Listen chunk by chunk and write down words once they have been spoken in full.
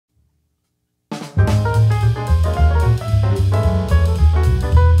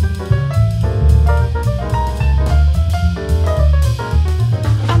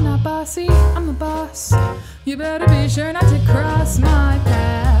bossy, I'm the boss. You better be sure not to cross my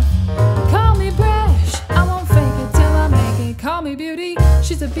path. Call me brash, I won't fake it till I make it. Call me beauty,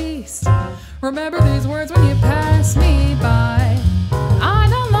 she's a beast. Remember these words when you pass me by. I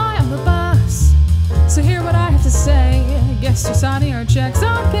don't lie, I'm the boss. So hear what I have to say. Guess you're signing our checks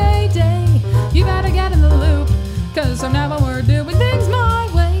on payday. You better get in the loop, cause from now on we're doing things my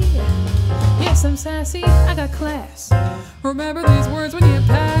way. Yes, I'm sassy, I got class. Remember these words when you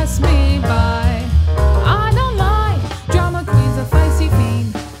pass me by. I don't lie, drama queen's a feisty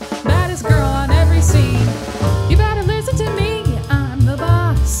fiend, baddest girl on every scene. You better listen to me, I'm the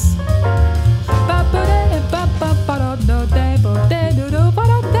boss.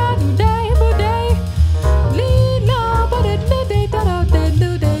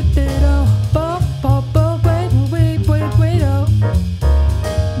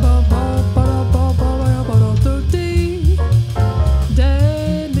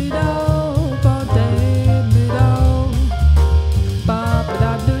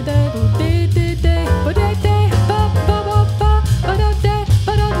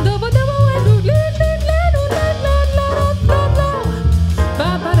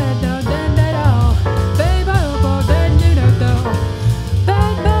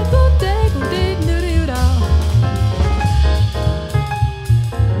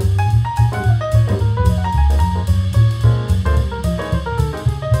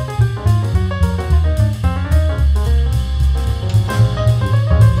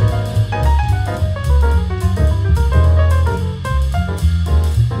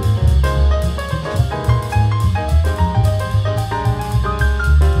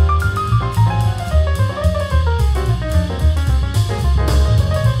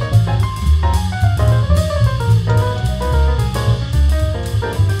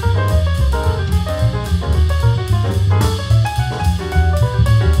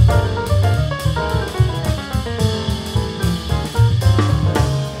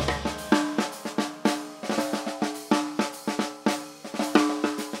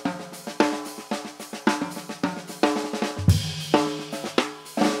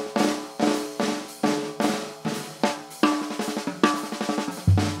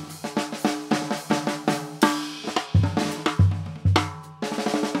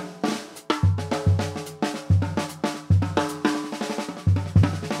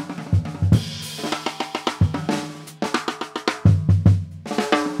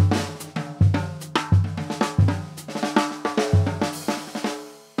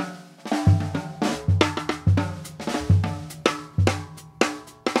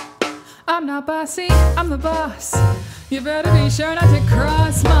 I'm not bossy, I'm the boss. You better be sure not to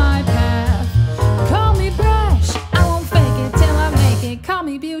cross my path. Call me brash, I won't fake it till I make it. Call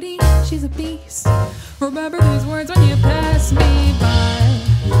me beauty, she's a beast. Remember these words when you pass me by.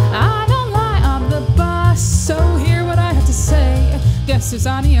 I don't lie, I'm the boss. So hear what I have to say. Guess who's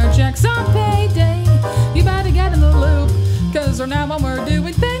signing our checks on payday. You better get in the loop, cause from now on we're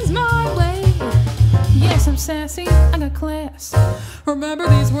doing things my way. Yes, I'm sassy, I got class. Remember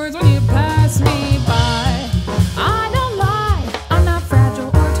these words when you pass me by.